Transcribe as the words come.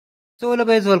So hello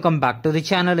guys, welcome back to the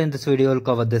channel. In this video we'll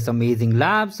cover this amazing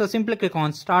lab. So simply click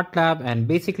on start lab and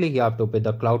basically you have to open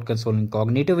the cloud console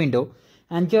incognito window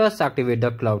and just activate the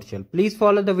cloud shell. Please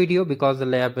follow the video because the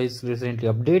lab is recently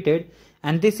updated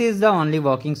and this is the only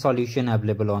working solution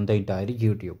available on the entire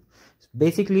YouTube. So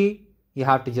basically you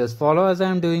have to just follow as I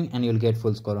am doing and you'll get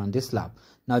full score on this lab.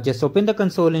 Now just open the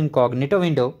console incognito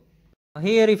window.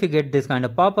 Here if you get this kind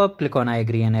of pop-up, click on I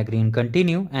agree and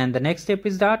continue, and the next step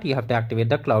is that you have to activate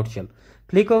the cloud shell.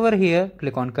 Click over here,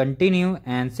 click on continue,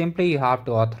 and simply you have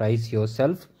to authorize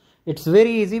yourself. It's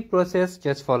very easy process,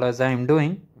 just follow as I am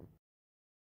doing.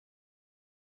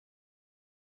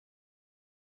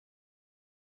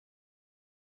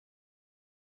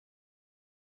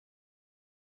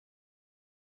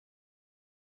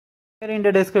 Here in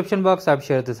the description box I've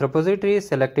shared this repository,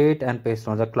 select it and paste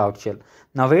on the cloud shell.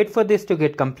 Now wait for this to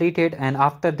get completed, and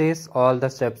after this all the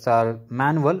steps are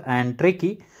manual and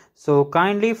tricky. So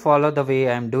kindly follow the way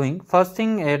I am doing. First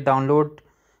thing, download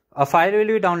a file will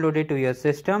be downloaded to your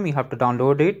system. You have to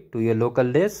download it to your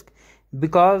local disk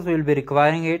because we'll be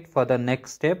requiring it for the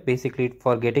next step, basically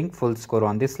for getting full score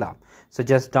on this lab. So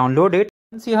just download it.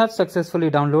 Once you have successfully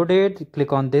downloaded,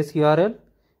 click on this URL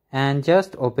and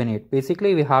just open it.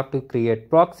 Basically we have to create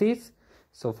proxies,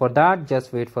 so for that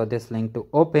just wait for this link to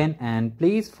open and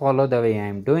please follow the way I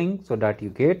am doing so that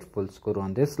you get full score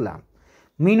on this lab.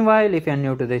 Meanwhile, if you are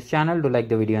new to this channel, do like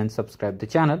the video and subscribe the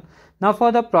channel. Now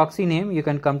for the proxy name, you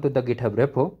can come to the GitHub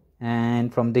repo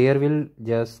and from there we'll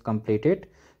just complete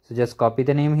it. So just copy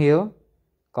the name here,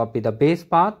 copy the base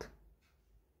path,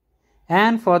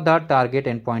 and for the target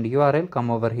endpoint URL, come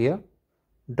over here,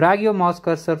 drag your mouse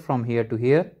cursor from here to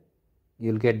here.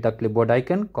 You'll get the clipboard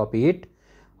icon, copy it.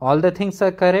 All the things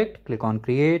are correct, click on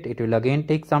create. It will again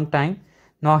take some time.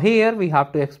 Now here we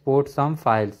have to export some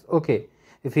files. Okay,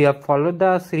 if you have followed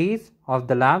the series of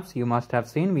the labs, you must have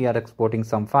seen we are exporting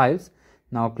some files.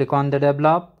 Now click on the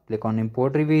develop, click on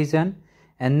import revision,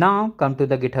 and now come to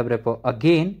the GitHub repo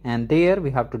again, and there we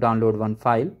have to download one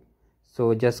file.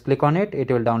 So just click on it,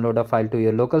 it will download a file to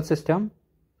your local system.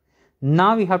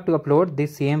 Now we have to upload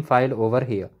this same file over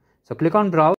here. So click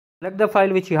on browse. Select the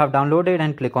file which you have downloaded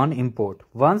and click on import.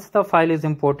 Once the file is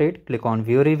imported, click on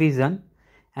view revision,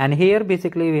 and here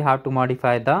basically we have to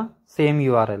modify the same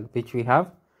URL which we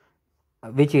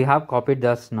have copied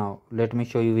just now. Let me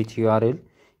show you which URL.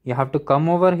 You have to come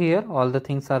over here, all the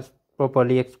things are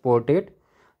properly exported.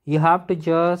 You have to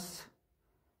just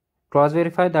cross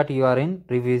verify that you are in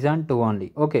revision 2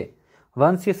 only. Okay,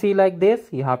 once you see like this,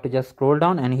 you have to just scroll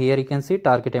down and here you can see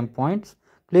target endpoints.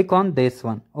 Click on this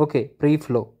one. Okay,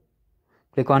 pre-flow.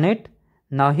 Click on it.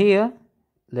 Now here,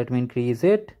 let me increase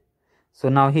it. So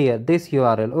now here, this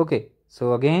URL. Okay,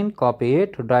 so again, copy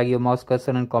it, drag your mouse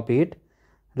cursor and copy it.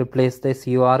 Replace this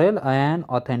URL and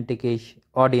authentication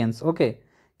audience. Okay,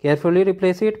 carefully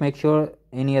replace it. Make sure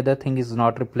any other thing is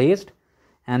not replaced.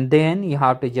 And then you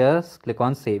have to just click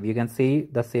on save. You can see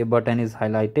the save button is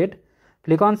highlighted.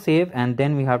 Click on save and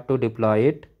then we have to deploy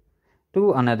it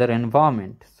to another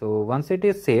environment. So once it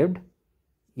is saved,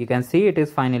 you can see it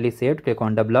is finally saved. Click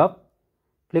on develop,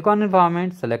 click on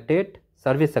environment, select it,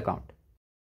 service account.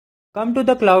 Come to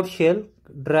the cloud shell,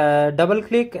 double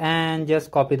click and just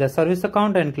copy the service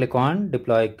account and click on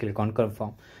deploy, click on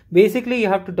confirm. Basically you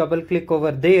have to double click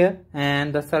over there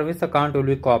and the service account will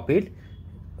be copied.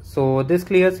 So this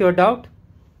clears your doubt.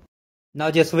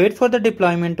 Now just wait for the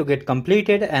deployment to get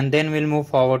completed and then we'll move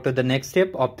forward to the next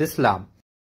step of this lab.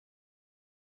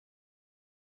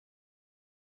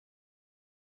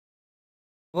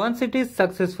 Once it is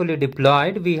successfully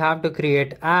deployed, we have to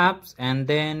create apps and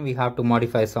then we have to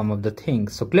modify some of the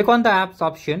things. So click on the apps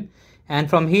option and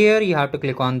from here you have to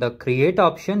click on the create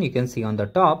option. You can see on the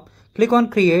top, click on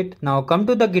create. Now come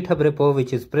to the GitHub repo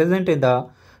which is present in the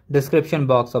description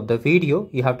box of the video.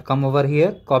 You have to come over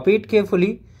here, copy it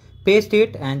carefully, paste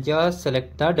it and just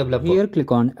select the developer. Here click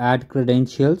on add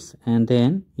credentials and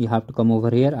then you have to come over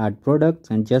here, add products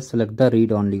and just select the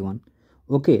read only one.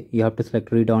 Okay, you have to select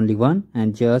read only one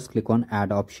and just click on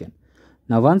add option.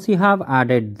 Now once you have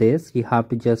added this, you have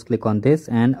to just click on this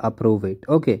and approve it.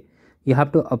 Okay, you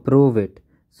have to approve it.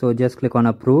 So just click on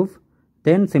approve,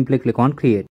 then simply click on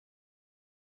create.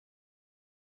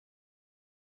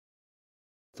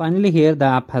 Finally here the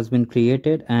app has been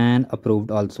created and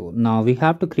approved also. Now we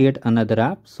have to create another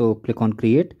app. So click on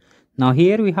create. Now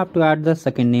here we have to add the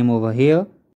second name over here.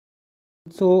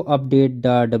 So update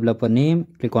the developer name,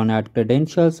 click on add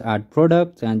credentials, add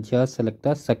products and just select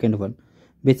the second one,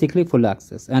 basically full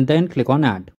access, and then click on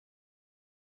add.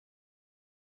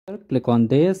 Click on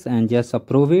this and just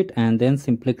approve it and then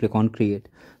simply click on create.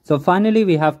 So finally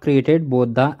we have created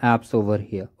both the apps over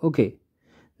here. Okay,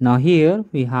 Now here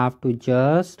we have to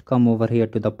just come over here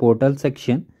to the portal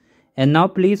section, and now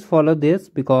please follow this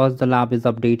because the lab is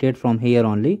updated from here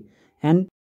only. And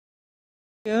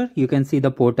here you can see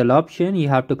the portal option. You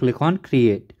have to click on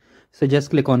create. So just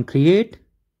click on create.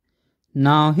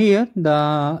 Now here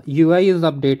the UI is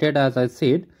updated as I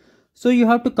said. So you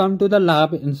have to come to the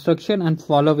lab instruction and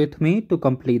follow with me to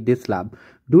complete this lab.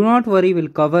 Do not worry, we'll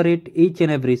cover it each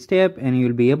and every step and you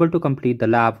will be able to complete the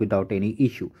lab without any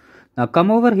issue. Now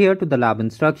come over here to the lab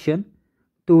instruction,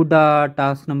 to the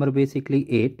task number basically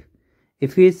 8.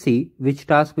 If we see which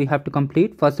task we have to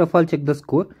complete, first of all check the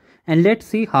score and let's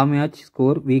see how much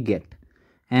score we get.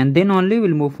 And then only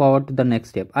we'll move forward to the next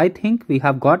step. I think we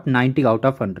have got 90 out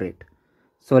of 100.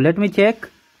 So let me check.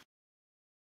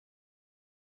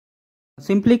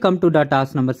 Simply come to the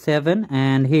task number 7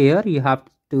 and here you have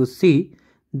to see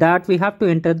that we have to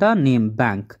enter the name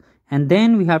bank and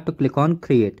then we have to click on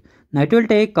create. Now it will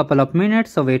take couple of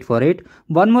minutes, so wait for it.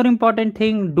 One more important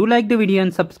thing, do like the video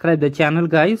and subscribe the channel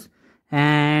guys,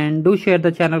 and do share the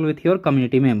channel with your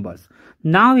community members.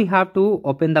 Now we have to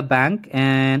open the bank,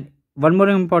 and one more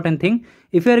important thing,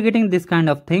 if you are getting this kind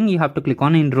of thing, you have to click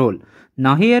on enroll.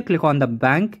 Now here click on the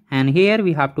bank and here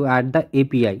we have to add the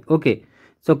API. Okay,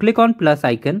 so click on plus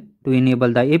icon to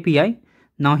enable the API.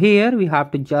 Now here we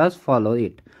have to just follow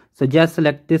it. So just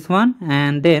select this one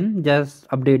and then just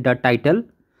update the title.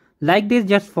 Like this,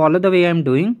 just follow the way I am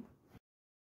doing.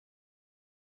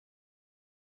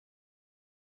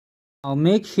 Now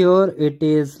make sure it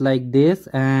is like this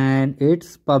and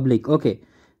it's public. Okay,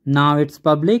 now it's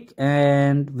public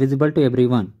and visible to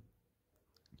everyone.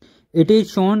 It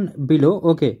is shown below.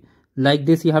 Okay, like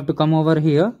this you have to come over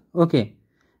here. Okay,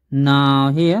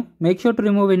 now here make sure to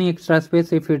remove any extra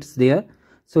space if it's there.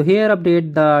 So here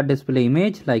update the display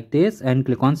image like this and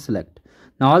click on select.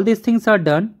 Now all these things are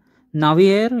done. Now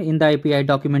here in the API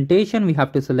documentation we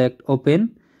have to select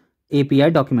open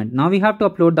API document. Now we have to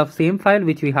upload the same file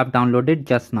which we have downloaded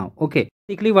just now. Okay,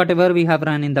 basically whatever we have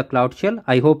run in the Cloud Shell,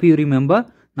 I hope you remember.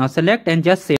 Now select and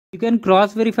just save. You can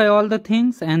cross verify all the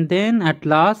things and then at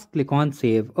last click on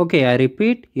save. Okay, I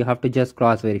repeat, you have to just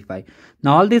cross verify.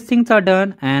 Now all these things are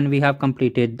done and we have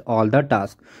completed all the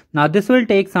tasks. Now this will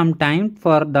take some time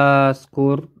for the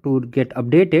score to get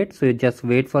updated, so you just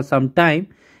wait for some time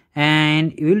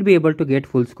and you will be able to get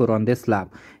full score on this lab.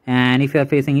 And if you are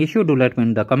facing issue, do let me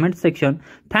in the comment section.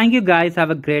 Thank you guys, have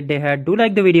a great day ahead. Do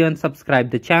like the video and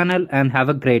subscribe the channel and have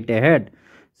a great day ahead.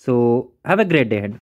 So have a great day ahead.